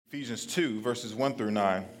Ephesians 2, verses 1 through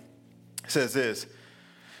 9, says this.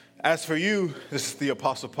 As for you, this is the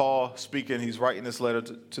Apostle Paul speaking. He's writing this letter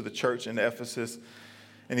to the church in Ephesus.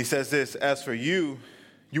 And he says this, as for you,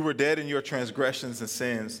 you were dead in your transgressions and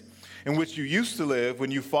sins, in which you used to live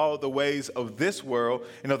when you followed the ways of this world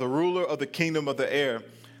and of the ruler of the kingdom of the air,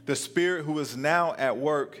 the spirit who is now at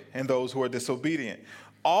work in those who are disobedient.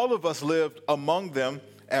 All of us lived among them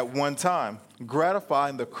at one time,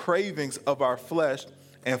 gratifying the cravings of our flesh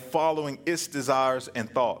and following its desires and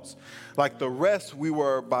thoughts. Like the rest, we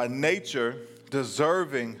were by nature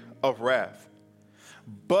deserving of wrath.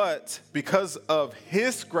 But because of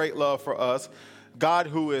his great love for us, God,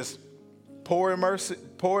 who is poor in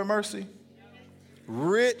mercy,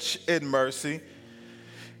 rich in mercy,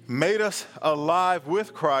 made us alive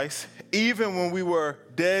with Christ, even when we were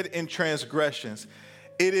dead in transgressions.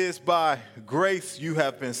 It is by grace you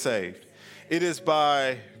have been saved. It is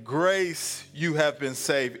by grace you have been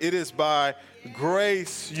saved. It is by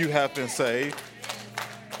grace you have been saved.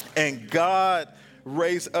 And God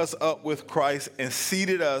raised us up with Christ and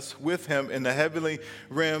seated us with him in the heavenly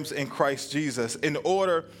realms in Christ Jesus, in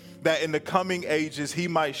order that in the coming ages he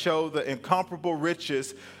might show the incomparable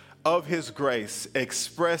riches of his grace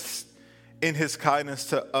expressed in his kindness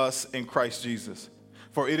to us in Christ Jesus.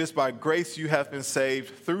 For it is by grace you have been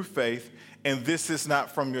saved through faith, and this is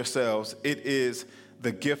not from yourselves. It is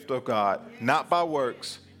the gift of God, not by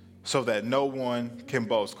works, so that no one can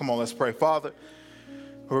boast. Come on, let's pray. Father,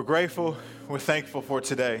 we're grateful. We're thankful for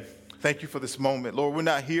today. Thank you for this moment. Lord, we're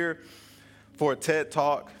not here for a TED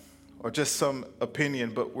Talk or just some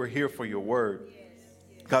opinion, but we're here for your word.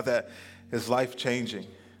 God, that is life-changing,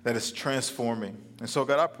 that is transforming. And so,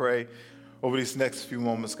 God, I pray over these next few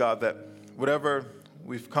moments, God, that whatever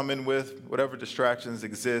we've come in with, whatever distractions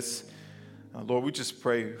exist, Lord, we just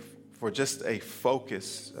pray for just a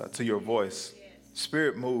focus to your voice.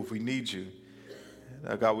 Spirit, move. We need you.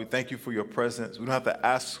 God, we thank you for your presence. We don't have to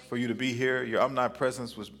ask for you to be here. Your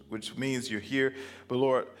omnipresence, which means you're here. But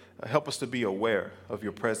Lord, help us to be aware of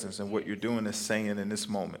your presence and what you're doing and saying in this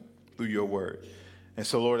moment through your word. And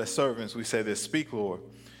so, Lord, as servants, we say this, speak, Lord,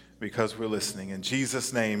 because we're listening. In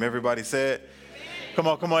Jesus' name, everybody said, come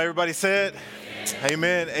on, everybody said,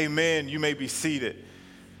 amen, amen. You may be seated.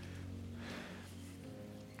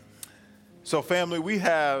 So, family, we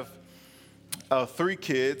have 3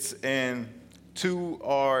 kids, and 2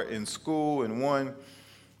 are in school, and 1,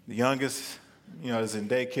 the youngest, is in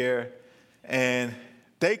daycare. And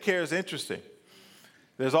daycare is interesting.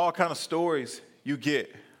 There's all kind of stories you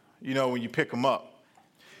get, when you pick them up.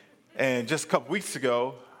 And just a couple weeks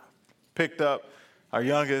ago, picked up our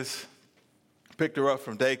youngest, picked her up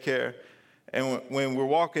from daycare, and when we're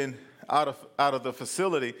walking out of the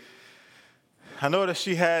facility, I noticed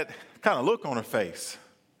she had kind of look on her face.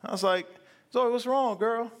 I was like, Zoe, what's wrong,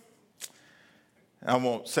 girl? I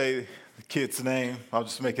won't say the kid's name. I'll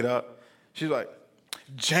just make it up. She's like,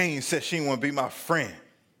 Jane said she didn't want to be my friend.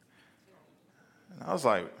 And I was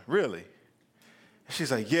like, really? And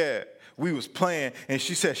she's like, yeah, we was playing, and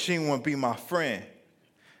she said she didn't want to be my friend.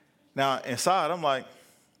 Now, inside, I'm like,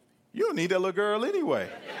 you don't need that little girl anyway.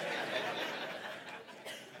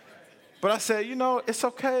 But I said, it's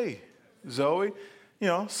okay, Zoe.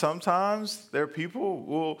 Sometimes there are people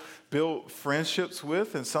we'll build friendships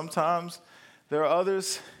with, and sometimes there are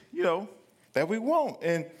others, that we won't,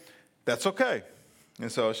 and that's okay.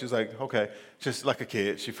 And so she's like, okay, just like a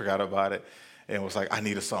kid. She forgot about it and was like, I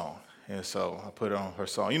need a song. And so I put on her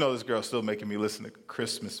song. This girl's still making me listen to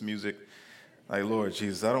Christmas music. Like, Lord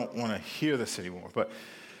Jesus, I don't want to hear this anymore. But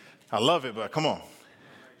I love it, but come on.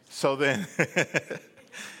 So then,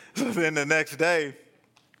 the next day,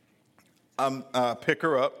 I pick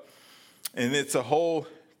her up, and it's a whole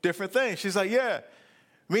different thing. She's like, yeah,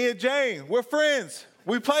 me and Jane, we're friends.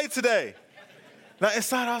 We played today. Now,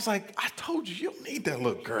 inside, I was like, I told you, you don't need that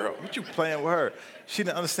little girl. What you playing with her? She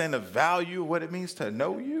didn't understand the value of what it means to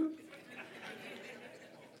know you.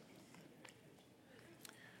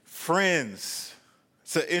 Friends.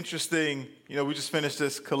 It's an interesting, we just finished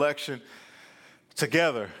this collection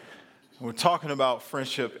together. We're talking about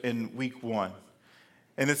friendship in week 1.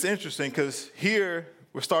 And it's interesting because here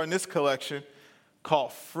we're starting this collection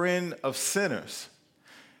called Friend of Sinners.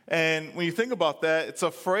 And when you think about that, it's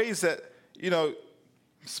a phrase that,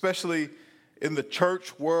 especially in the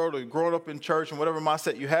church world or growing up in church and whatever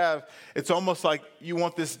mindset you have, it's almost like you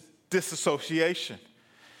want this disassociation.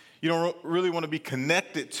 You don't really want to be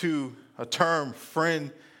connected to a term,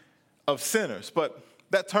 friend of sinners. But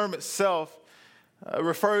that term itself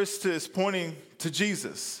refers to, is pointing to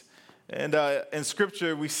Jesus. And in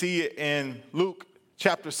Scripture, we see it in Luke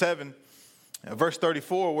chapter 7, verse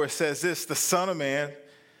 34, where it says this, the Son of Man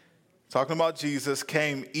talking about Jesus,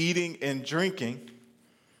 came eating and drinking,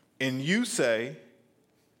 and you say,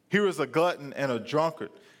 here is a glutton and a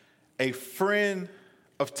drunkard, a friend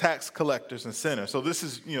of tax collectors and sinners. So this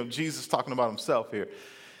is, Jesus talking about himself here.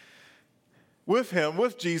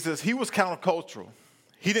 With Jesus, he was countercultural.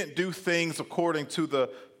 He didn't do things according to the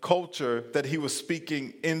culture that he was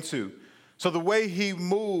speaking into. So the way he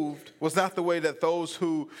moved was not the way that those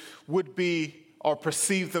who would be or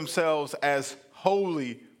perceive themselves as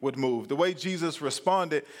holy would move. The way Jesus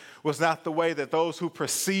responded was not the way that those who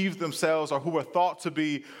perceived themselves or who were thought to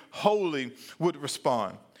be holy would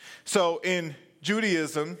respond. So in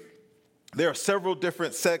Judaism, there are several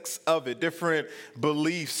different sects of it, different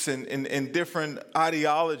beliefs and different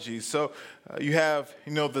ideologies. So you have,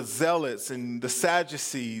 the Zealots and the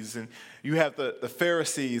Sadducees, and you have the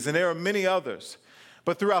Pharisees, and there are many others.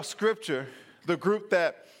 But throughout Scripture, the group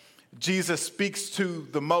that Jesus speaks to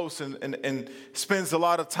the most and spends a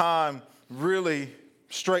lot of time really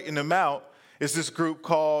straightening them out is this group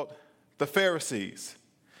called the Pharisees.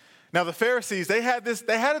 Now, the Pharisees, they had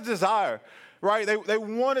a desire, right? They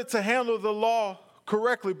wanted to handle the law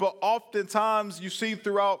correctly, but oftentimes you see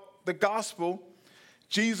throughout the gospel,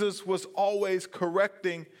 Jesus was always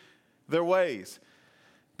correcting their ways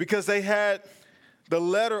because they had the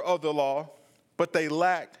letter of the law, but they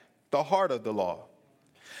lacked the heart of the law.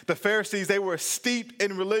 The Pharisees, they were steeped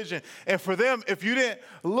in religion. And for them, if you didn't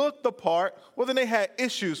look the part, well, then they had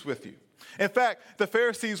issues with you. In fact, the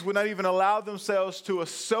Pharisees would not even allow themselves to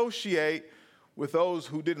associate with those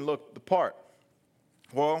who didn't look the part.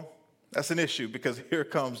 Well, that's an issue because here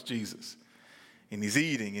comes Jesus. And he's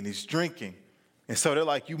eating and he's drinking. And so they're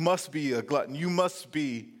like, you must be a glutton. You must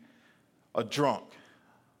be a drunk.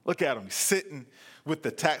 Look at him. He's sitting with the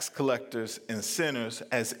tax collectors and sinners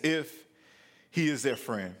as if he is their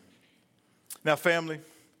friend. Now, family,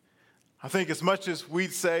 I think as much as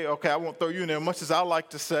we'd say, okay, I won't throw you in there, as much as I like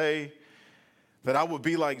to say that I would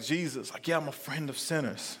be like Jesus, like, yeah, I'm a friend of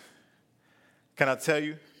sinners. Can I tell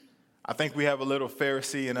you, I think we have a little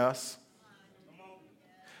Pharisee in us.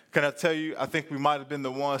 Can I tell you, I think we might have been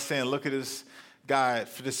the ones saying, look at this guy,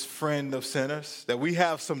 this friend of sinners, that we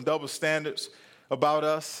have some double standards about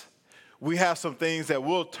us. We have some things that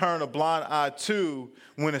we'll turn a blind eye to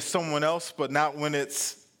when it's someone else, but not when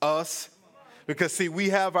it's us. Because, see, we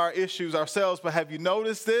have our issues ourselves, but have you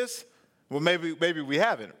noticed this? Well, maybe we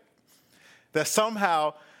haven't. That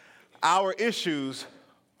somehow our issues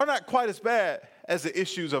are not quite as bad as the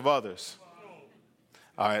issues of others.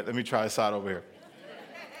 All right, let me try this out over here.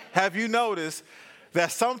 Have you noticed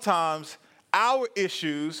that sometimes our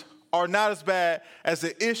issues are not as bad as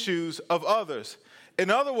the issues of others?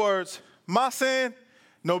 In other words, my sin,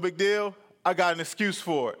 no big deal. I got an excuse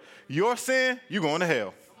for it. Your sin, you're going to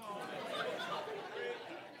hell.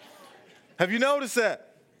 Have you noticed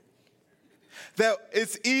that? That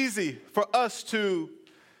it's easy for us to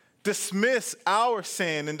dismiss our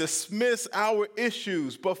sin and dismiss our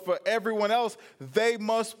issues, but for everyone else, they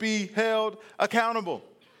must be held accountable.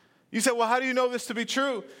 You say, well, how do you know this to be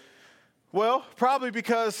true? Well, probably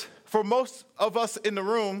because for most of us in the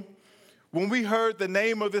room, when we heard the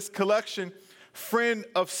name of this collection, Friend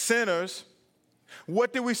of Sinners,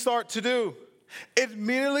 what did we start to do?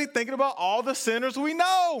 Immediately thinking about all the sinners we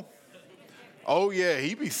know. Oh, yeah,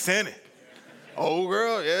 he be sinning. Oh,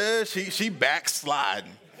 girl, yeah, she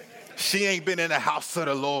backsliding. She ain't been in the house of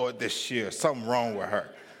the Lord this year. Something wrong with her.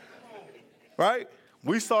 Right?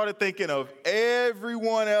 We started thinking of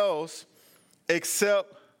everyone else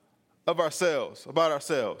except of ourselves, about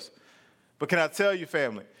ourselves. But can I tell you,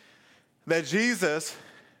 family, that Jesus,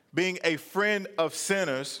 being a friend of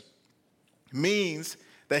sinners, means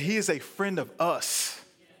that he is a friend of us,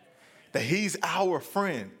 that he's our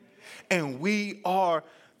friend, and we are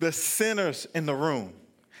the sinners in the room,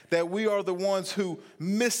 that we are the ones who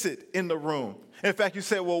miss it in the room. In fact, you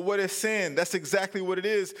say, well, what is sin? That's exactly what it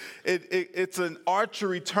is. It's an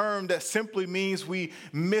archery term that simply means we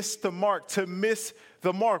miss the mark. To miss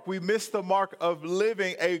the mark. We miss the mark of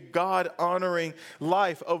living a God-honoring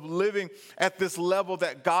life, of living at this level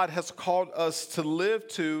that God has called us to live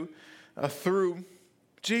to through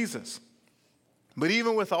Jesus. But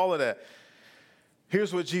even with all of that,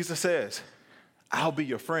 here's what Jesus says: I'll be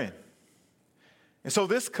your friend. And so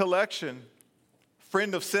this collection,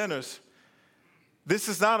 Friend of Sinners, this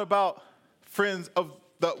is not about friends of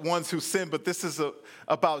the ones who sin, but this is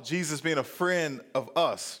about Jesus being a friend of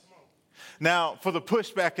us. Now, for the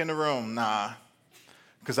pushback in the room, nah,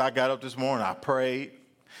 because I got up this morning, I prayed,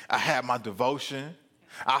 I had my devotion,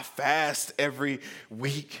 I fast every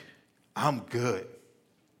week, I'm good.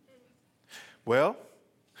 Well,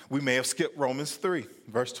 we may have skipped Romans 3,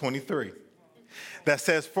 verse 23. that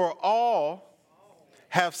says, for all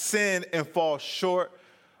have sinned and fall short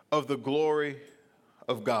of the glory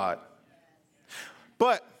of God.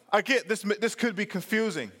 But I get this could be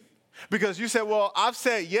confusing because you said, well, I've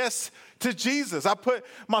said yes to Jesus. I put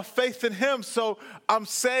my faith in him, so I'm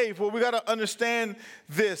saved. Well, we got to understand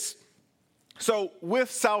this. So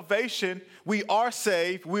with salvation, we are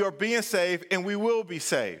saved, we are being saved, and we will be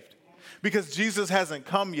saved because Jesus hasn't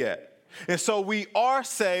come yet. And so we are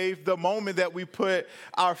saved the moment that we put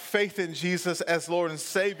our faith in Jesus as Lord and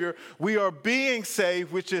Savior. We are being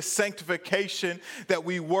saved, which is sanctification that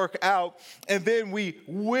we work out. And then we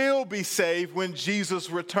will be saved when Jesus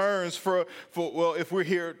returns for well, if we're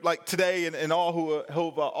here like today and all who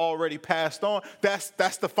have already passed on,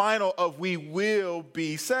 that's the final of we will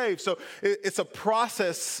be saved. So it's a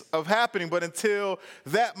process of happening. But until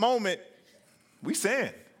that moment, we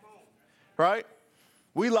sin, right?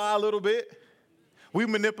 We lie a little bit. We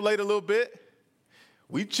manipulate a little bit.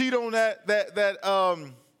 We cheat on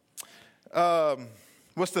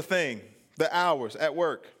what's the thing? The hours at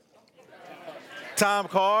work. Time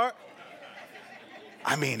card.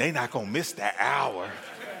 I mean, they not going to miss that hour.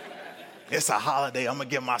 It's a holiday. I'm going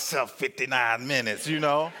to give myself 59 minutes, you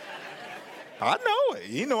know. I know it.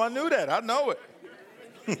 You know, I knew that. I know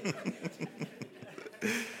it.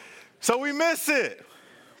 So we miss it.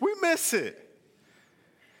 We miss it.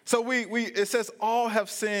 So it says all have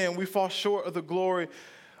sinned. We fall short of the glory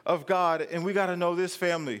of God. And we got to know this,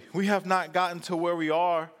 family. We have not gotten to where we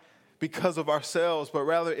are because of ourselves, but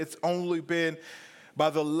rather it's only been by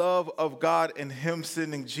the love of God and him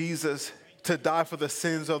sending Jesus to die for the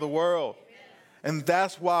sins of the world. And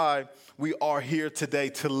that's why we are here today,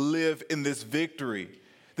 to live in this victory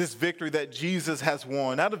that Jesus has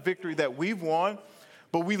won. Not a victory that we've won,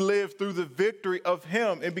 but we live through the victory of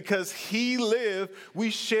him. And because he lived, we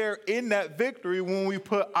share in that victory when we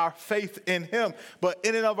put our faith in him. But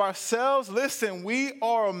in and of ourselves, listen, we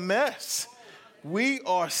are a mess. We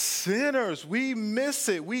are sinners. We miss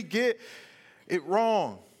it. We get it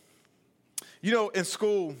wrong. You know, in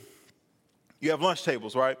school, you have lunch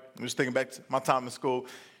tables, right? I'm just thinking back to my time in school.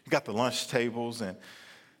 You got the lunch tables, and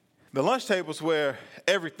the lunch tables where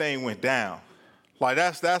everything went down. Like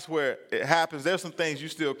that's where it happens. There's some things you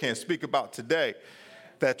still can't speak about today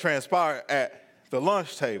that transpired at the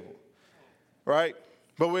lunch table, right?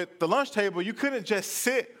 But with the lunch table, you couldn't just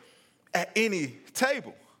sit at any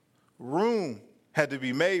table. Room had to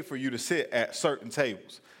be made for you to sit at certain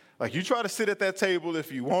tables. Like you try to sit at that table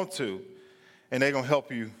if you want to, and they're going to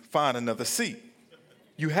help you find another seat.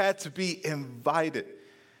 You had to be invited.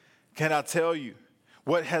 Can I tell you,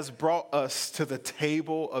 what has brought us to the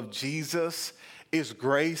table of Jesus is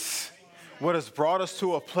grace. What has brought us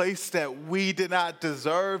to a place that we did not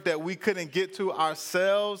deserve, that we couldn't get to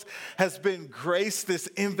ourselves, has been grace, this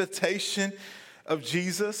invitation of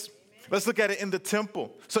Jesus. Let's look at it in the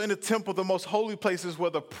temple. So in the temple, the most holy place is where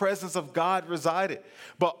the presence of God resided.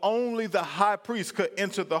 But only the high priest could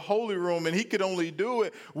enter the holy room, and he could only do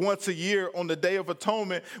it once a year on the Day of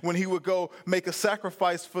Atonement when he would go make a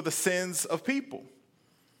sacrifice for the sins of people.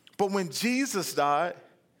 But when Jesus died,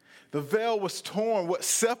 the veil was torn. What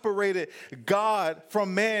separated God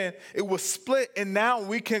from man, it was split, and now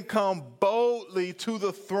we can come boldly to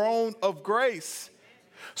the throne of grace.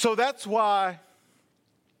 So that's why,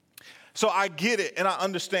 so I get it and I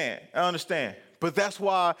understand. But that's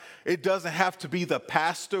why it doesn't have to be the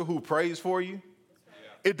pastor who prays for you.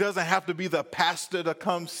 It doesn't have to be the pastor to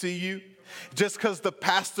come see you. Just because the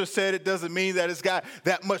pastor said it doesn't mean that it's got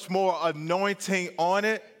that much more anointing on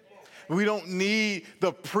it. We don't need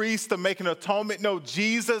the priest to make an atonement. No,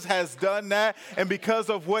 Jesus has done that. And because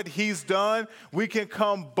of what he's done, we can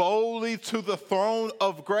come boldly to the throne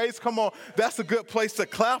of grace. Come on, that's a good place to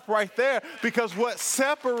clap right there, because what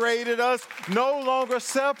separated us no longer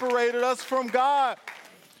separated us from God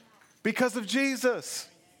because of Jesus.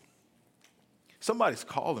 Somebody's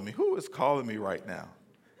calling me. Who is calling me right now?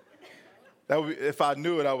 That would be, if I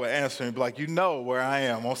knew it, I would answer and be like, you know where I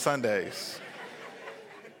am on Sundays.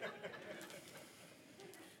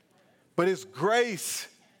 But it's grace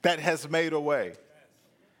that has made a way.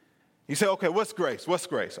 You say, okay, what's grace? What's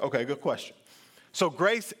grace? Okay, good question. So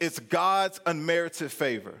grace is God's unmerited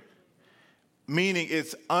favor, meaning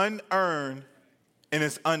it's unearned and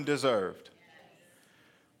it's undeserved.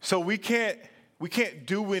 So we can't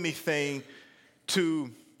do anything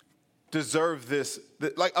to deserve this.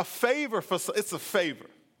 Like a favor, it's a favor.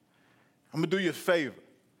 I'm going to do you a favor.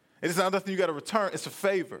 It's not nothing you got to return. It's a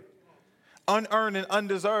favor. Unearned and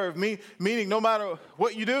undeserved, meaning no matter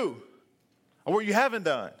what you do or what you haven't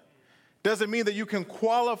done, doesn't mean that you can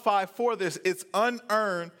qualify for this. It's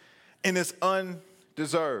unearned and it's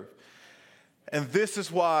undeserved. And this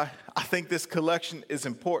is why I think this collection is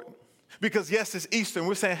important. Because yes, it's Easter, and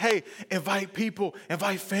we're saying, hey, invite people,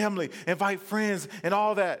 invite family, invite friends, and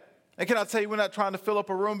all that. And can I tell you, we're not trying to fill up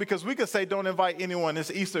a room, because we could say don't invite anyone.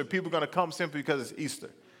 It's Easter. People are going to come simply because it's Easter.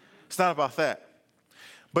 It's not about that.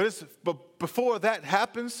 But before that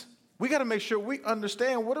happens, we got to make sure we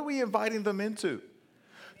understand, what are we inviting them into?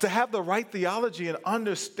 To have the right theology and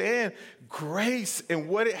understand grace and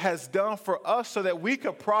what it has done for us, so that we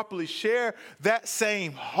could properly share that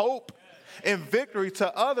same hope and victory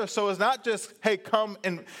to others. So it's not just, hey, come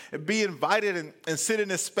and be invited and sit in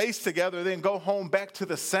this space together, then go home back to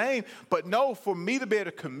the same. But no, for me to be able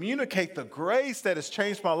to communicate the grace that has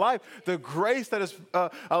changed my life, the grace that has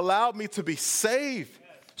allowed me to be saved.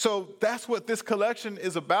 So that's what this collection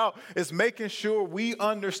is about, is making sure we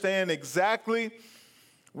understand exactly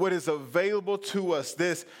what is available to us.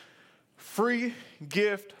 This free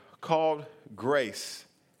gift called grace.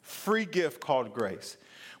 Free gift called grace.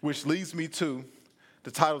 Which leads me to the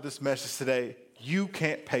title of this message today: You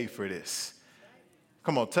Can't Pay for This.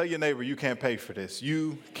 Come on, tell your neighbor, you can't pay for this.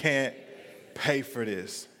 You can't pay for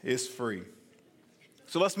this. It's free.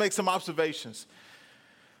 So let's make some observations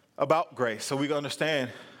about grace so we can understand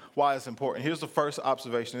why it's important. Here's the first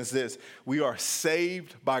observation, is this: we are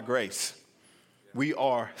saved by grace. We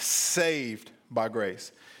are saved by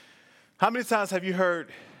grace. How many times have you heard,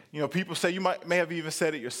 people say, you may have even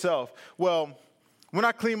said it yourself, well, when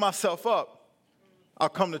I clean myself up, I'll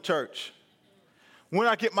come to church. When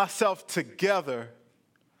I get myself together,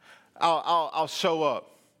 I'll show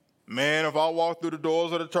up. Man, if I walk through the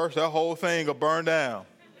doors of the church, that whole thing will burn down.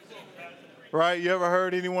 Right? You ever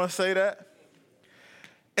heard anyone say that?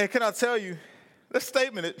 And can I tell you, this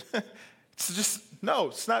statement, it's just, no,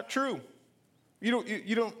 it's not true.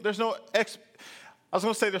 There's no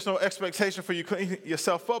expectation for you to clean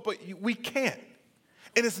yourself up, but we can't.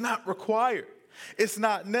 And it's not required. It's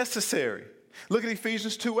not necessary. Look at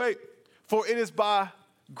Ephesians 2:8. For it is by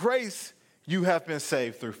grace you have been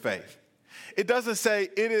saved through faith. It doesn't say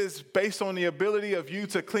it is based on the ability of you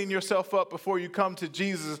to clean yourself up before you come to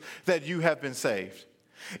Jesus that you have been saved.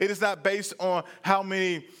 It is not based on how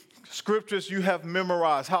many scriptures you have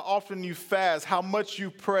memorized, how often you fast, how much you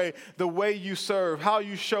pray, the way you serve, how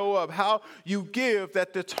you show up, how you give,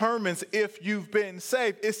 that determines if you've been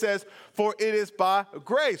saved. It says, for it is by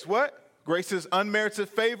grace. What? Grace is unmerited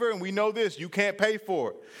favor, and we know this. You can't pay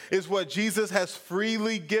for it. It's what Jesus has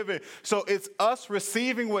freely given. So it's us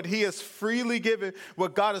receiving what he has freely given,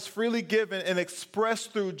 what God has freely given and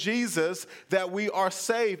expressed through Jesus, that we are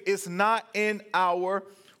saved. It's not in our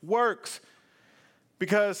works.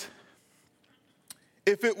 Because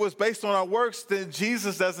if it was based on our works, then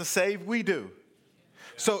Jesus doesn't save, we do.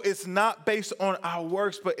 So it's not based on our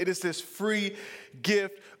works, but it is this free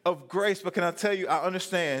gift of grace. But can I tell you, I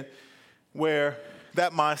understand where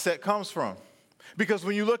that mindset comes from. Because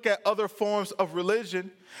when you look at other forms of religion,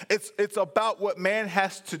 it's about what man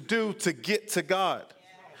has to do to get to God.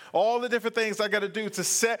 All the different things I got to do to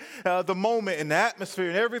set the moment and the atmosphere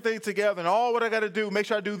and everything together, and all what I got to do, make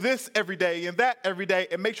sure I do this every day and that every day,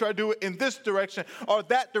 and make sure I do it in this direction or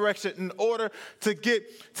that direction in order to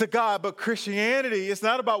get to God. But Christianity is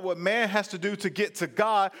not about what man has to do to get to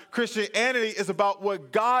God. Christianity is about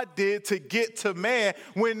what God did to get to man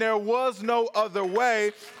when there was no other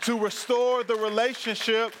way to restore the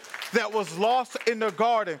relationship that was lost in the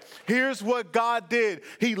garden. Here's what God did.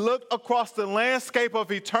 He looked across the landscape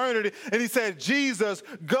of eternity and he said, Jesus,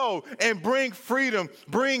 go and bring freedom,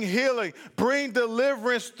 bring healing, bring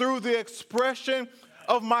deliverance through the expression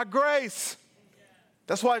of my grace.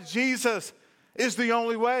 That's why Jesus is the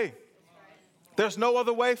only way. There's no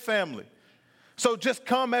other way, family. So just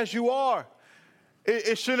come as you are.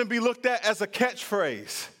 It shouldn't be looked at as a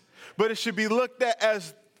catchphrase, but it should be looked at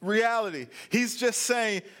as reality. He's just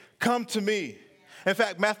saying, come to me. In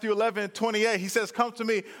fact, Matthew 11:28, he says, come to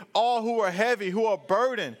me, all who are heavy, who are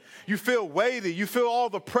burdened. You feel weighty. You feel all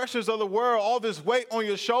the pressures of the world, all this weight on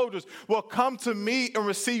your shoulders. Well, come to me and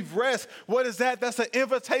receive rest. What is that? That's an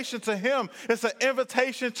invitation to him. It's an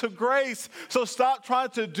invitation to grace. So stop trying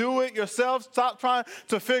to do it yourself. Stop trying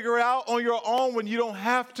to figure it out on your own when you don't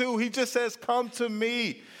have to. He just says, come to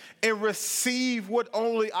me and receive what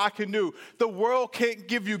only I can do. The world can't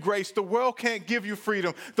give you grace. The world can't give you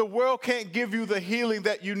freedom. The world can't give you the healing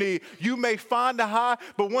that you need. You may find a high,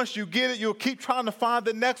 but once you get it, you'll keep trying to find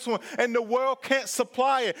the next one, and the world can't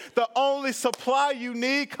supply it. The only supply you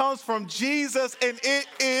need comes from Jesus, and it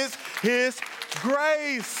is his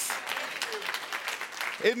grace.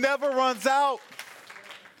 It never runs out.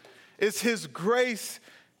 It's his grace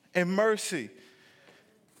and mercy.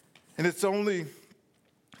 And it's only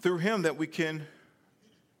through him that we can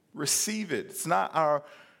receive it. It's not our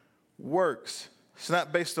works. It's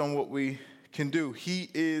not based on what we can do. He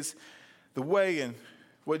is the way. And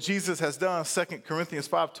what Jesus has done, 2 Corinthians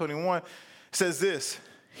 5:21 says this: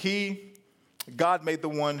 God made the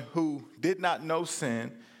one who did not know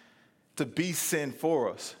sin to be sin for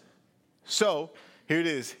us. So, here it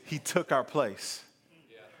is. He took our place.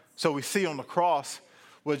 So we see on the cross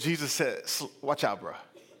what Jesus said, watch out, bro.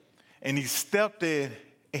 And he stepped in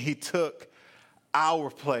and he took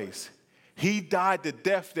our place. He died the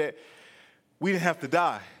death that we didn't have to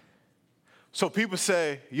die. So people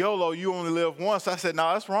say, YOLO, you only live once. I said,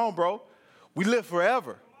 no, that's wrong, bro. We live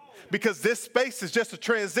forever. Because this space is just a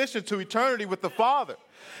transition to eternity with the Father.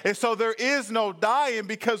 And so there is no dying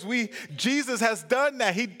because Jesus has done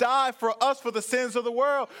that. He died for us for the sins of the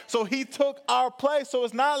world. So he took our place. So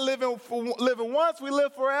it's not living once, we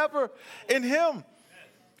live forever in him.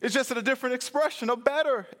 It's just a different expression, a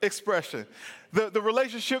better expression. The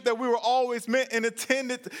relationship that we were always meant and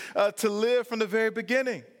intended to live from the very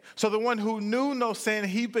beginning. So the one who knew no sin,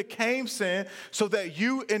 he became sin so that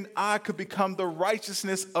you and I could become the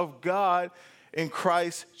righteousness of God in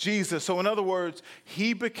Christ Jesus. So in other words,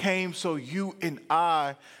 he became so you and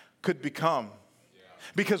I could become.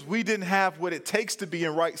 Because we didn't have what it takes to be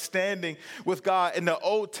in right standing with God. And the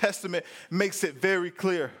Old Testament makes it very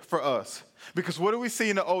clear for us. Because what do we see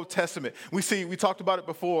in the Old Testament? We talked about it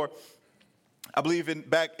before, I believe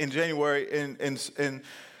back in January in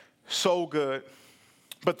So Good.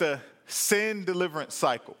 But the sin deliverance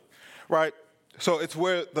cycle, right? So it's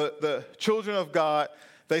where the children of God,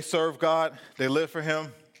 they serve God, they live for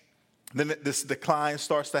him. Then this decline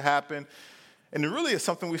starts to happen. And it really is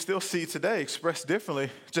something we still see today expressed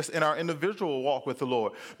differently just in our individual walk with the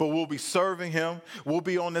Lord. But we'll be serving him. We'll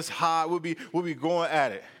be on this high. We'll be going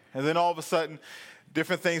at it. And then all of a sudden,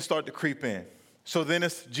 different things start to creep in. So then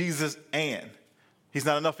it's Jesus and. He's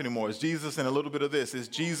not enough anymore. It's Jesus and a little bit of this. It's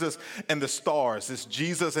Jesus and the stars. It's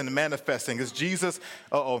Jesus and manifesting. It's Jesus,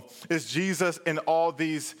 It's Jesus and all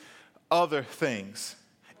these other things.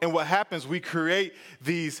 And what happens, we create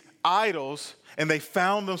these idols, and they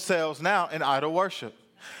found themselves now in idol worship.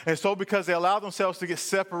 And so because they allowed themselves to get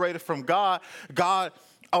separated from God, God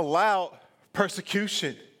allowed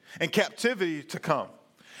persecution and captivity to come.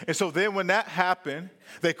 And so then when that happened,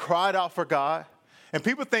 they cried out for God. And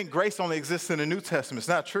people think grace only exists in the New Testament. It's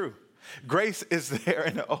not true. Grace is there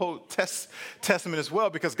in the Old Testament as well,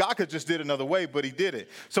 because God could just did another way, but he did it.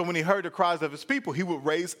 So when he heard the cries of his people, he would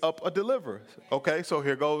raise up a deliverer. Okay, so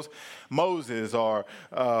here goes Moses or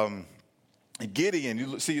Gideon.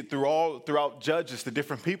 You see it throughout Judges, the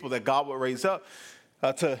different people that God would raise up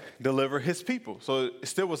to deliver his people. So it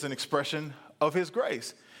still was an expression of his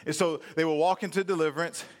grace. And so they will walk into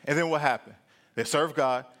deliverance, and then what happened? They serve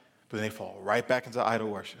God, but then they fall right back into idol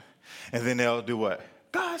worship. And then they'll do what?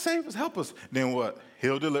 God save us, help us. Then what?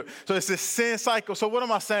 He'll deliver. So it's this sin cycle. So what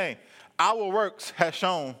am I saying? Our works has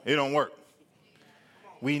shown it don't work.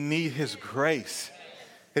 We need his grace.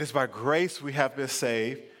 It is by grace we have been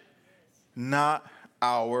saved, not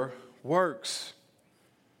our works.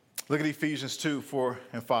 Look at Ephesians 2, 4,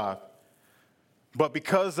 and 5. But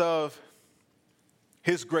because of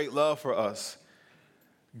his great love for us,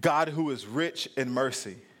 God, who is rich in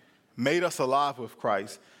mercy, made us alive with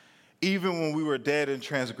Christ, even when we were dead in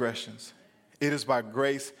transgressions. It is by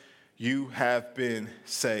grace you have been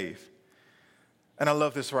saved. And I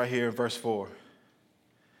love this right here in verse 4.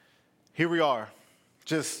 Here we are,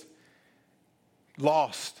 just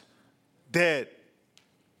lost, dead,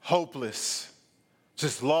 hopeless,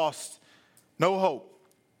 just lost, no hope.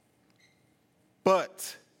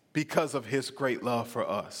 But because of his great love for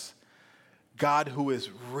us, God, who is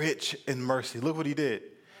rich in mercy, look what he did.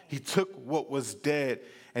 He took what was dead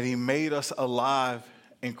and he made us alive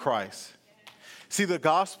in Christ. See, the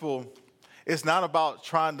gospel is not about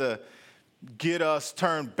trying to get us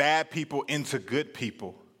turn bad people into good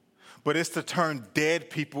people, but it's to turn dead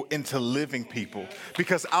people into living people.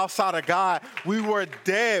 Because outside of God, we were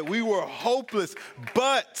dead, we were hopeless,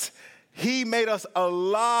 but he made us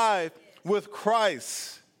alive with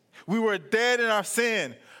Christ. We were dead in our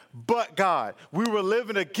sin, but God. We were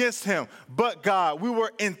living against him, but God. We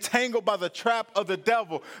were entangled by the trap of the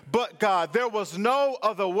devil, but God. There was no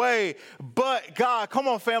other way but God. Come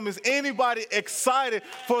on, families. Anybody excited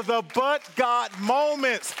for the but God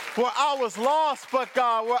moments where I was lost, but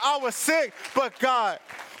God, where I was sick, but God,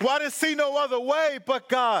 where I didn't see no other way but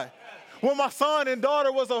God, when my son and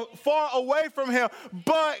daughter was far away from him,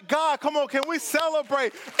 but God, come on, can we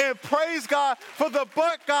celebrate and praise God for the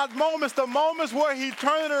but God moments, the moments where he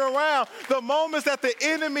turned it around, the moments that the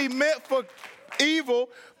enemy meant for evil,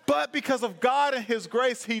 but because of God and his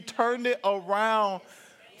grace, he turned it around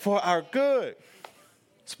for our good.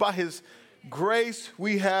 It's by his grace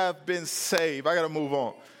we have been saved. I got to move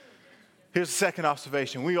on. Here's the second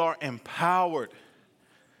observation. We are empowered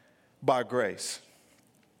by grace.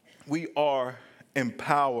 We are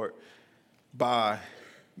empowered by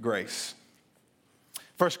grace.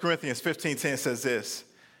 1 Corinthians 15:10 says this,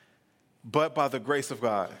 but by the grace of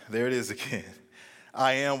God, there it is again,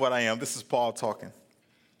 I am what I am. This is Paul talking.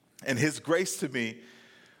 And his grace to me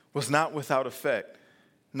was not without effect.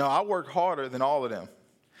 No, I worked harder than all of them.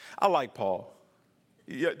 I like Paul.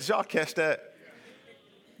 Did y'all catch that?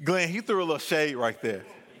 Glenn, he threw a little shade right there.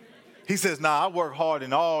 He says, nah, I work harder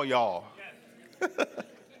than all y'all.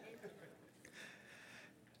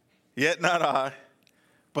 Yet not I,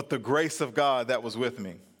 but the grace of God that was with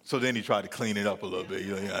me. So then he tried to clean it up a little bit.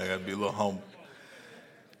 I got to be a little humble.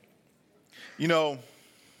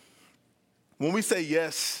 When we say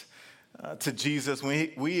yes to Jesus,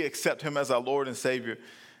 when we accept him as our Lord and Savior,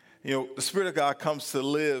 the Spirit of God comes to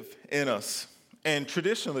live in us. And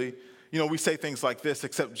traditionally, we say things like this,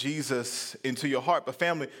 accept Jesus into your heart. But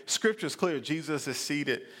family, Scripture is clear. Jesus is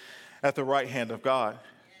seated at the right hand of God.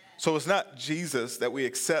 So it's not Jesus that we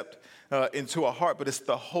accept into our heart, but it's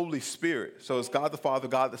the Holy Spirit. So it's God the Father,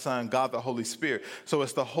 God the Son, God the Holy Spirit. So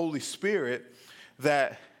it's the Holy Spirit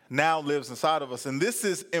that now lives inside of us. And this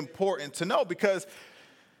is important to know because,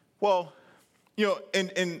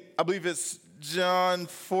 in I believe it's John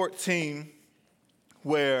 14,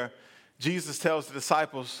 where Jesus tells the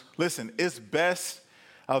disciples, listen, it's best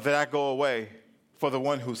that I go away for the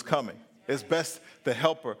one who's coming. It's best the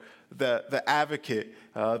helper, the advocate,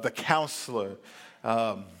 the counselor,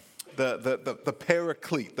 the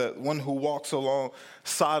paraclete, the one who walks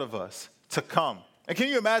alongside of us to come. And can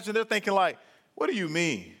you imagine they're thinking like, what do you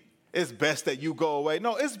mean? It's best that you go away.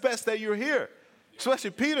 No, it's best that you're here.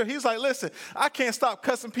 Especially Peter, he's like, listen, I can't stop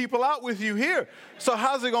cussing people out with you here. So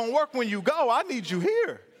how's it going to work when you go? I need you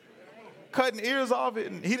here. Cutting ears off it.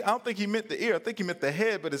 And I don't think he meant the ear. I think he meant the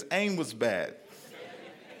head, but his aim was bad.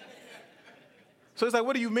 So he's like,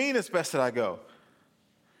 what do you mean it's best that I go?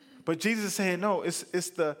 But Jesus is saying, no, it's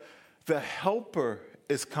the helper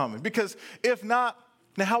is coming. Because if not,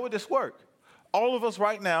 now how would this work? All of us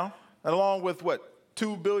right now, along with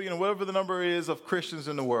 2 billion, or whatever the number is of Christians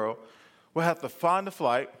in the world, will have to find a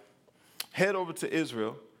flight, head over to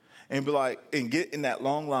Israel, and get in that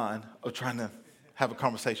long line of trying to have a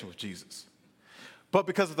conversation with Jesus. But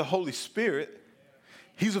because of the Holy Spirit,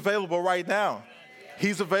 he's available right now.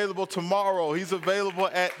 He's available tomorrow. He's available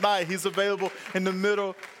at night. He's available in the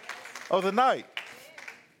middle of the night.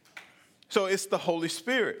 So it's the Holy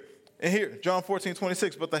Spirit. And here, John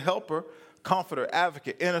 14:26, but the helper, comforter,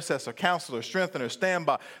 advocate, intercessor, counselor, strengthener,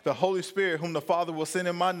 standby, the Holy Spirit, whom the Father will send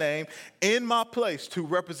in my name, in my place to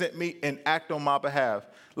represent me and act on my behalf.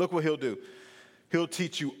 Look what he'll do. He'll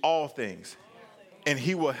teach you all things, and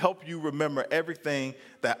he will help you remember everything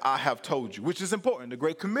that I have told you, which is important. The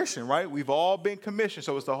Great Commission, right? We've all been commissioned,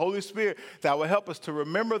 so it's the Holy Spirit that will help us to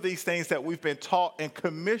remember these things that we've been taught and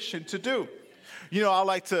commissioned to do. I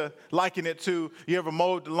like to liken it to, you ever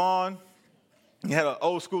mowed the lawn? You had an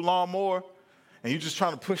old school lawnmower, and you're just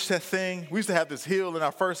trying to push that thing. We used to have this hill in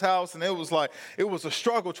our first house, and it was a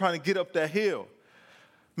struggle trying to get up that hill.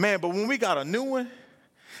 Man, but when we got a new one,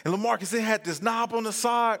 and LaMarcus, it had this knob on the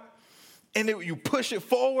side, and you push it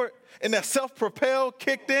forward, and that self-propel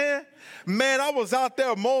kicked in. Man, I was out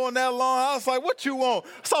there mowing that lawn. I was like, what you want?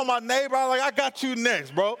 I saw my neighbor. I was like, I got you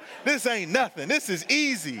next, bro. This ain't nothing. This is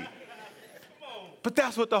easy. But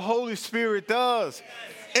that's what the Holy Spirit does.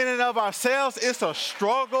 In and of ourselves, it's a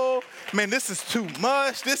struggle. Man, this is too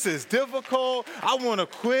much. This is difficult. I want to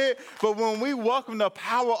quit. But when we welcome the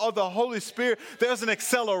power of the Holy Spirit, there's an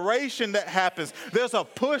acceleration that happens. There's a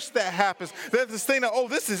push that happens. There's this thing that,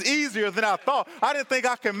 this is easier than I thought. I didn't think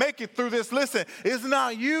I could make it through this. Listen, it's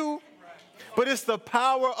not you, but it's the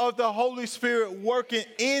power of the Holy Spirit working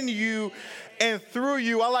in you and through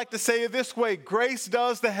you. I like to say it this way. Grace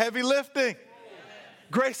does the heavy lifting.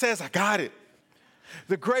 Grace says, I got it.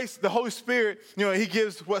 The grace, the Holy Spirit, he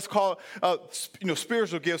gives what's called,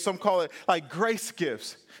 spiritual gifts. Some call it like grace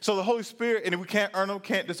gifts. So the Holy Spirit, and we can't earn them,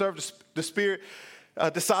 can't deserve the Spirit,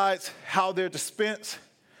 decides how they're dispensed.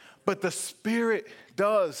 But the Spirit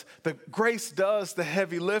does, the grace does the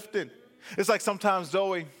heavy lifting. It's like sometimes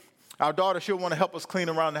Zoe, our daughter, she'll want to help us clean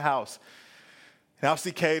around the house. And I'll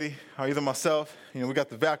see Katie, or either myself, we got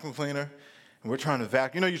the vacuum cleaner, and we're trying to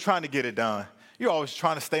vacuum. You're trying to get it done. You're always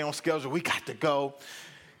trying to stay on schedule. We got to go.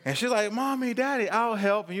 And she's like, Mommy, Daddy, I'll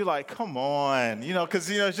help. And you're like, come on, because,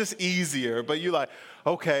 it's just easier. But you're like,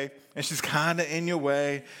 okay. And she's kind of in your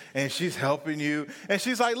way, and she's helping you. And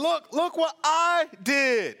she's like, look what I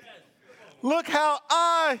did. Look how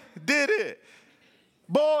I did it.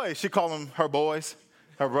 Boys, she called them her boys,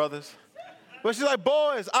 her brothers. But she's like,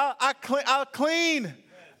 boys, I clean.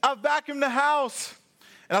 I vacuumed the house.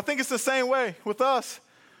 And I think it's the same way with us.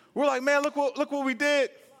 We're like, man, look what we did.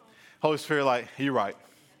 Holy Spirit, like, you're right.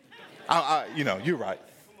 You're right.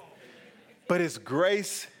 But it's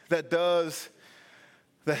grace that does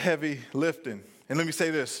the heavy lifting. And let me say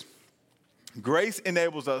this. Grace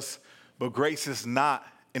enables us, but grace is not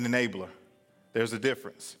an enabler. There's a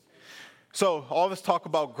difference. So all this talk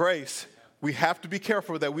about grace, we have to be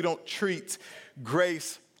careful that we don't treat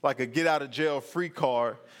grace like a get-out-of-jail-free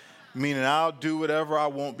card, meaning I'll do whatever I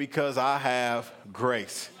want because I have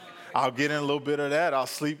grace. I'll get in a little bit of that. I'll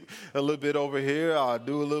sleep a little bit over here. I'll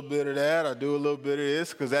do a little bit of that. I'll do a little bit of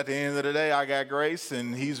this because at the end of the day, I got grace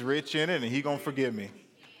and he's rich in it and he's going to forgive me.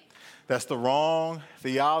 That's the wrong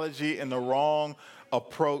theology and the wrong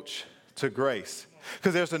approach to grace.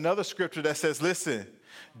 Because there's another scripture that says, listen,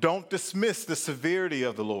 don't dismiss the severity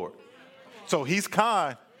of the Lord. So he's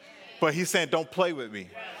kind, but he's saying, don't play with me,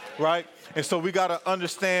 right? And so we got to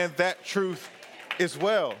understand that truth as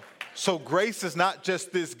well. So grace is not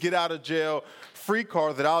just this get out of jail free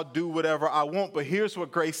card that I'll do whatever I want, but here's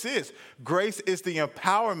what grace is. Grace is the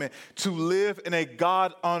empowerment to live in a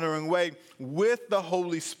God-honoring way with the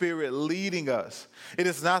Holy Spirit leading us. It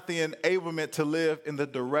is not the enablement to live in the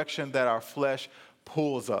direction that our flesh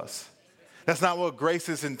pulls us. That's not what grace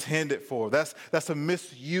is intended for. That's a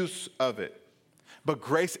misuse of it. But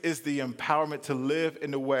grace is the empowerment to live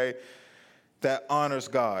in a way that honors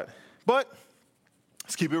God. But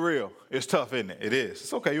let's keep it real. It's tough, isn't it? It is.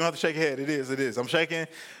 It's okay. You don't have to shake your head. It is. I'm shaking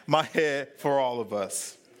my head for all of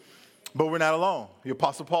us. But we're not alone. The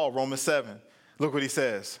Apostle Paul, Romans 7. Look what he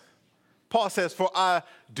says. Paul says, for I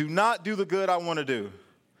do not do the good I want to do,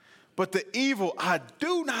 but the evil I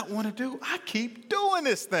do not want to do, I keep doing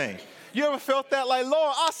this thing. You ever felt that? Like,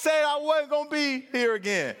 Lord, I said I wasn't going to be here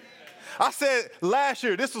again. I said last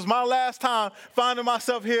year, this was my last time finding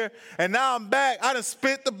myself here, and now I'm back. I done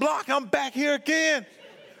spent the block. I'm back here again.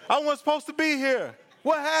 I wasn't supposed to be here.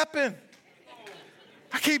 What happened?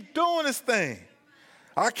 I keep doing this thing.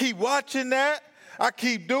 I keep watching that. I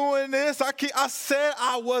keep doing this. I said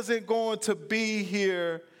I wasn't going to be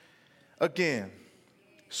here again.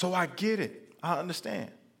 So I get it. I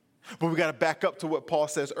understand. But we got to back up to what Paul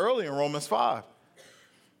says earlier in Romans 5.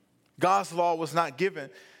 God's law was not given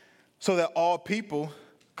so that all people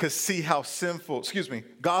could see how sinful,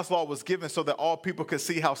 God's law was given so that all people could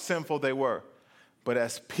see how sinful they were. But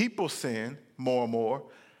as people sinned more and more,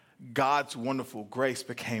 God's wonderful grace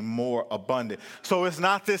became more abundant. So it's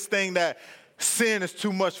not this thing that sin is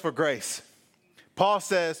too much for grace. Paul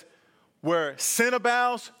says, where sin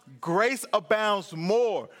abounds, grace abounds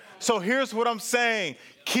more. So here's what I'm saying.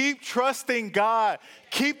 Keep trusting God.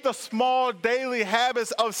 Keep the small daily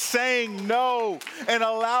habits of saying no and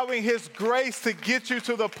allowing his grace to get you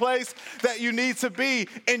to the place that you need to be.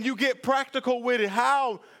 And you get practical with it.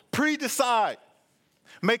 How? Pre-decide.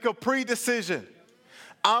 Make a pre-decision.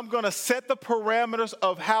 I'm going to set the parameters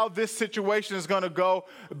of how this situation is going to go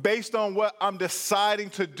based on what I'm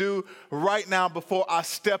deciding to do right now before I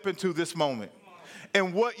step into this moment.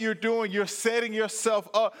 And what you're doing, you're setting yourself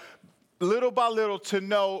up little by little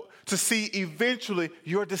to see eventually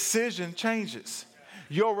your decision changes.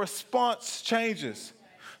 Your response changes.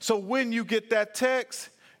 So when you get that text,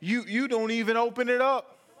 you don't even open it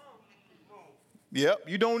up. Yep,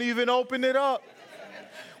 you don't even open it up.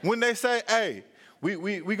 When they say, hey,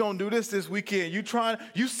 we gonna do this weekend,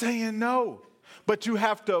 you saying no. But you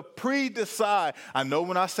have to pre-decide. I know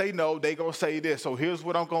when I say no, they gonna say this. So here's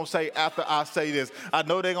what I'm gonna say after I say this. I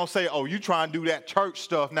know they're gonna say, oh, you trying to do that church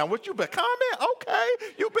stuff. Now, what you becoming? Okay,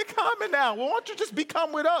 you becoming now. Well, why don't you just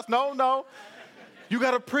become with us? No. You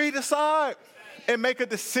gotta pre-decide and make a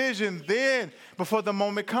decision then before the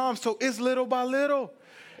moment comes. So it's little by little.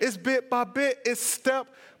 It's bit by bit. It's step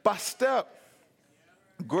by step.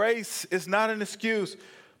 Grace is not an excuse,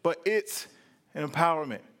 but it's an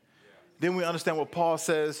empowerment. Then we understand what Paul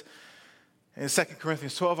says in 2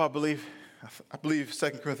 Corinthians 12, I believe 2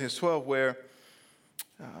 Corinthians 12, where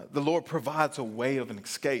the Lord provides a way of an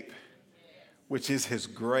escape, which is his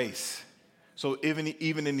grace. So even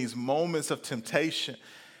in these moments of temptation,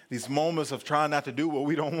 these moments of trying not to do what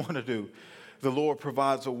we don't want to do, the Lord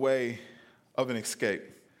provides a way of an escape.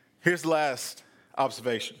 Here's the last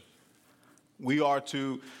observation. We are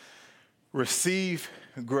to receive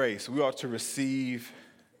grace. We are to receive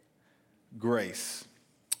grace.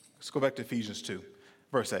 Let's go back to Ephesians 2,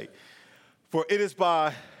 verse 8. For it is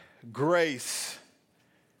by grace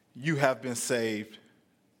you have been saved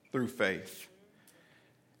through faith.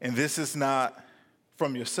 And this is not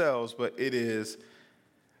from yourselves, but it is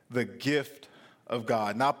the gift of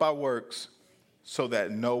God, not by works, so that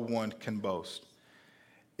no one can boast.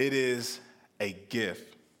 It is a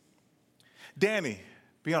gift. Danny,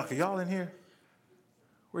 Bianca, y'all in here?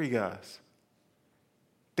 Where you guys?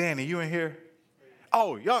 Danny, you in here?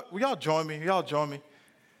 Oh, y'all join me. Y'all join me.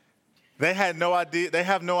 They had no idea. They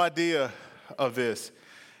have no idea of this.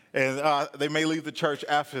 And they may leave the church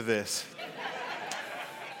after this.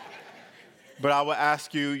 But I would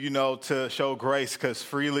ask you, to show grace because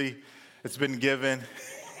freely it's been given.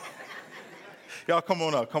 Y'all come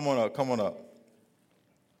on up.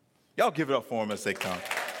 Y'all give it up for them as they come.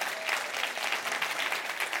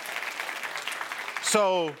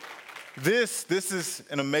 So this is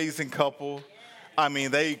an amazing couple. I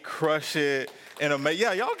mean, they crush it. Yeah,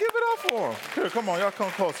 y'all give it up for them. Here, come on, y'all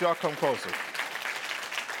come closer.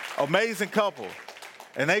 Amazing couple.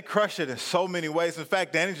 And they crush it in so many ways. In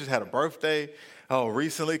fact, Danny just had a birthday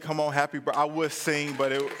recently. Come on, happy birthday. I would sing,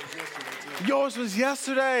 but yours was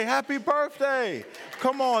yesterday. Happy birthday.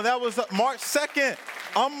 Come on, that was March 2nd.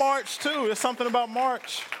 I'm March too. There's something about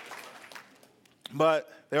March.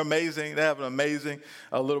 But they're amazing. They have an amazing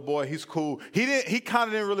little boy. He's cool. He kind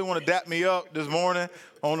of didn't really want to dap me up this morning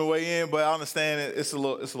on the way in, but I understand it's a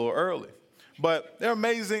little early. But they're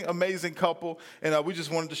amazing, amazing couple. And we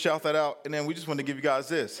just wanted to shout that out. And then we just wanted to give you guys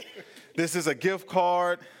this. This is a gift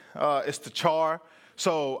card. It's the Char.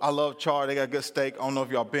 So I love Char. They got good steak. I don't know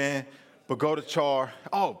if y'all been, but go to Char.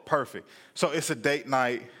 Oh, perfect. So it's a date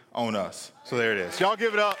night on us. So there it is. Y'all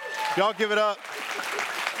give it up.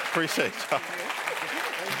 Appreciate y'all.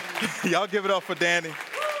 Y'all give it up for Danny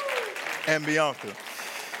and Bianca.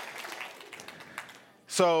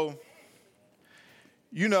 So,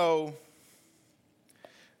 they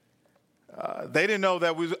didn't know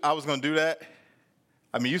that I was going to do that.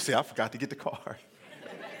 I mean, you see, I forgot to get the card.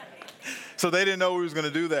 So they didn't know we was going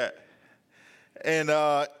to do that. And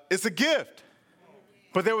it's a gift.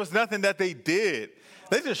 But there was nothing that they did.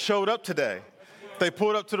 They just showed up today. They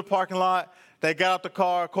pulled up to the parking lot. They got out the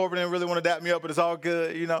car. Corbin didn't really want to dap me up, but it's all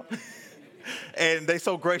good, And they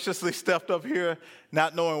so graciously stepped up here,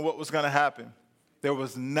 not knowing what was going to happen. There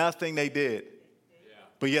was nothing they did.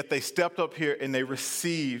 But yet they stepped up here and they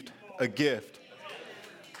received a gift.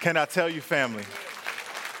 Can I tell you, family?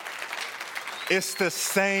 It's the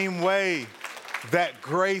same way that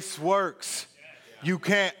grace works. You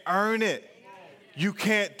can't earn it. You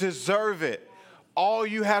can't deserve it. All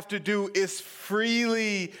you have to do is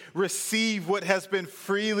freely receive what has been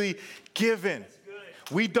freely given.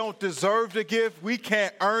 We don't deserve the gift. We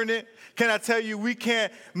can't earn it. Can I tell you, we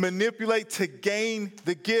can't manipulate to gain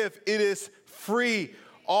the gift. It is free.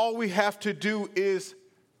 All we have to do is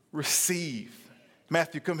receive.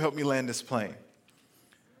 Matthew, come help me land this plane.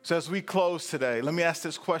 So as we close today, let me ask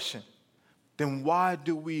this question. Then why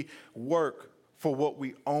do we work for what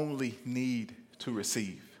we only need to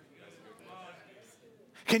receive?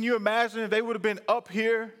 Can you imagine if they would have been up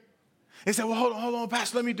here and said, well, hold on,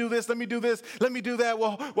 Pastor, let me do this, let me do that.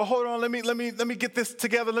 Well, hold on, let me get this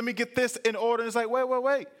together, let me get this in order. And it's like,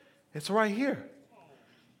 wait, it's right here.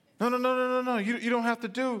 No, you don't have to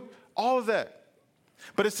do all of that.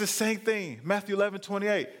 But it's the same thing, Matthew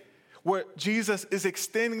 11:28, where Jesus is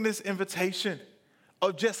extending this invitation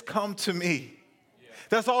of just come to me.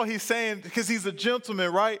 That's all he's saying because he's a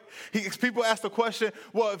gentleman, right? People ask the question,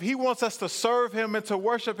 well, if he wants us to serve him and to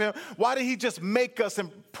worship him, why did he just make us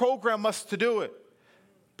and program us to do it?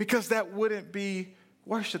 Because that wouldn't be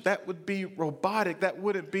worship. That would be robotic. That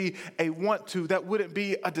wouldn't be a want to. That wouldn't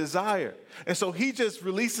be a desire. And so he just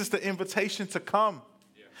releases the invitation to come.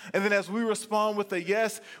 Yeah. And then as we respond with a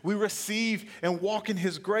yes, we receive and walk in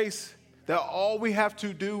his grace. That all we have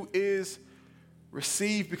to do is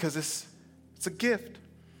receive because it's a gift.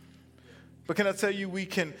 But can I tell you, we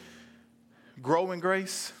can grow in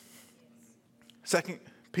grace? 2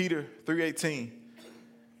 Peter 3:18.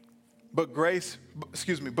 But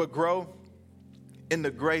grow in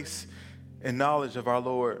the grace and knowledge of our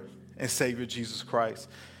Lord and Savior Jesus Christ.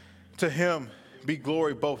 To him be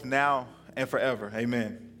glory both now and forever.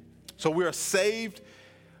 Amen. So we are saved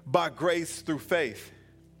by grace through faith.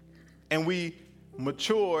 And we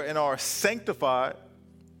mature and are sanctified,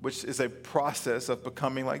 which is a process of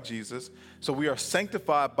becoming like Jesus. So we are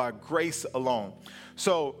sanctified by grace alone.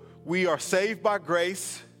 So we are saved by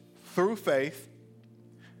grace through faith.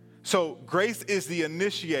 So grace is the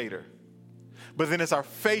initiator. But then it's our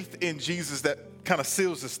faith in Jesus that kind of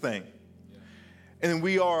seals this thing. And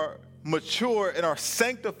we are mature and are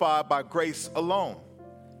sanctified by grace alone.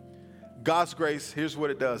 God's grace, here's what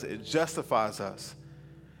it does. It justifies us.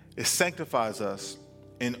 It sanctifies us.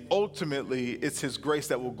 And ultimately, it's his grace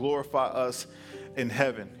that will glorify us in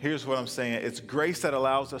heaven. Here's what I'm saying. It's grace that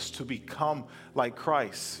allows us to become like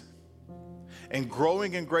Christ. And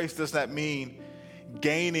growing in grace does not mean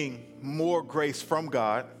gaining more grace from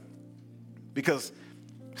God, because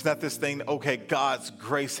it's not this thing, okay, God's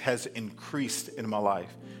grace has increased in my life.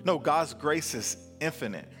 No, God's grace is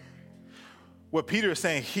infinite. What Peter is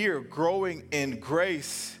saying here, growing in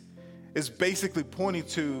grace, is basically pointing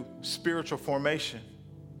to spiritual formation.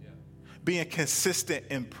 Being consistent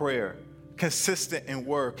in prayer, consistent in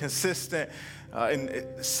word, consistent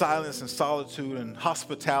in silence and solitude and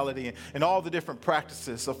hospitality and all the different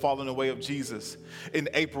practices of following the way of Jesus. In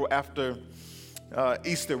April, after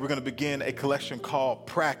Easter, we're going to begin a collection called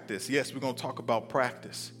Practice. Yes, we're going to talk about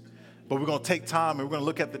practice. But we're going to take time and we're going to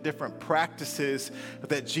look at the different practices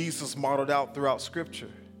that Jesus modeled out throughout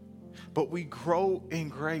Scripture. But we grow in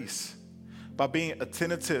grace by being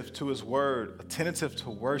attentive to His Word, attentive to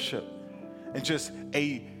worship, and just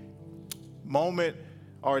a moment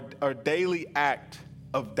or daily act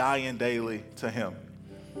of dying daily to Him.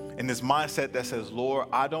 And this mindset that says, Lord,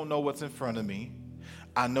 I don't know what's in front of me.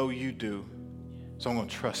 I know you do. So I'm going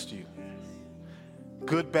to trust you.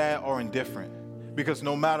 Good, bad, or indifferent. Because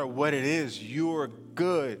no matter what it is, you're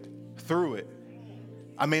good through it.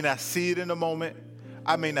 I may not see it in the moment.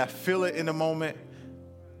 I may not feel it in the moment.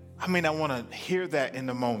 I may not want to hear that in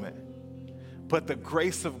the moment. But the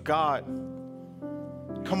grace of God,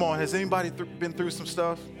 come on, has anybody been through some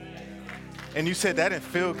stuff? And you said that didn't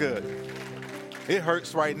feel good. It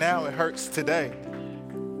hurts right now. It hurts today.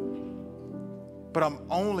 But I'm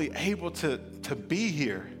only able to be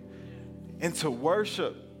here and to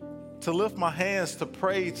worship, to lift my hands, to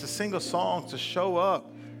pray, to sing a song, to show up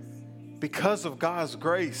because of God's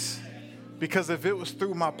grace. Because if it was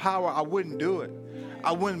through my power, I wouldn't do it.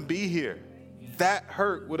 I wouldn't be here. That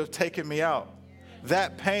hurt would have taken me out.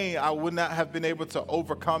 That pain, I would not have been able to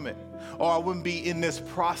overcome it, or I wouldn't be in this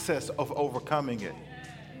process of overcoming it.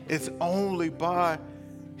 It's only by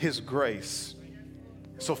His grace.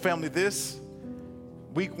 So family, this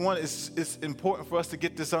week one it's important for us to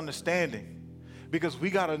get this understanding, because we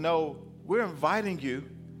got to know we're inviting you,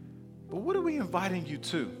 but what are we inviting you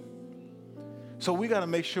to? So we got to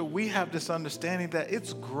make sure we have this understanding that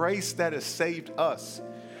it's grace that has saved us,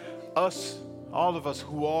 all of us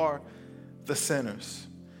who are the sinners.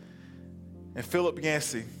 And Philip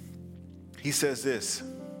Yancey, he says this: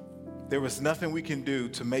 there is nothing we can do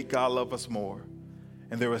to make God love us more,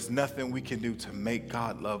 and there is nothing we can do to make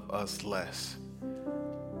God love us less.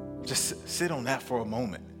 Just sit on that for a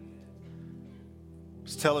moment.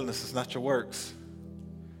 It's telling us it's not your works,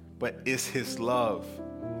 but it's His love,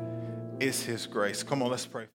 it's His grace. Come on, let's pray.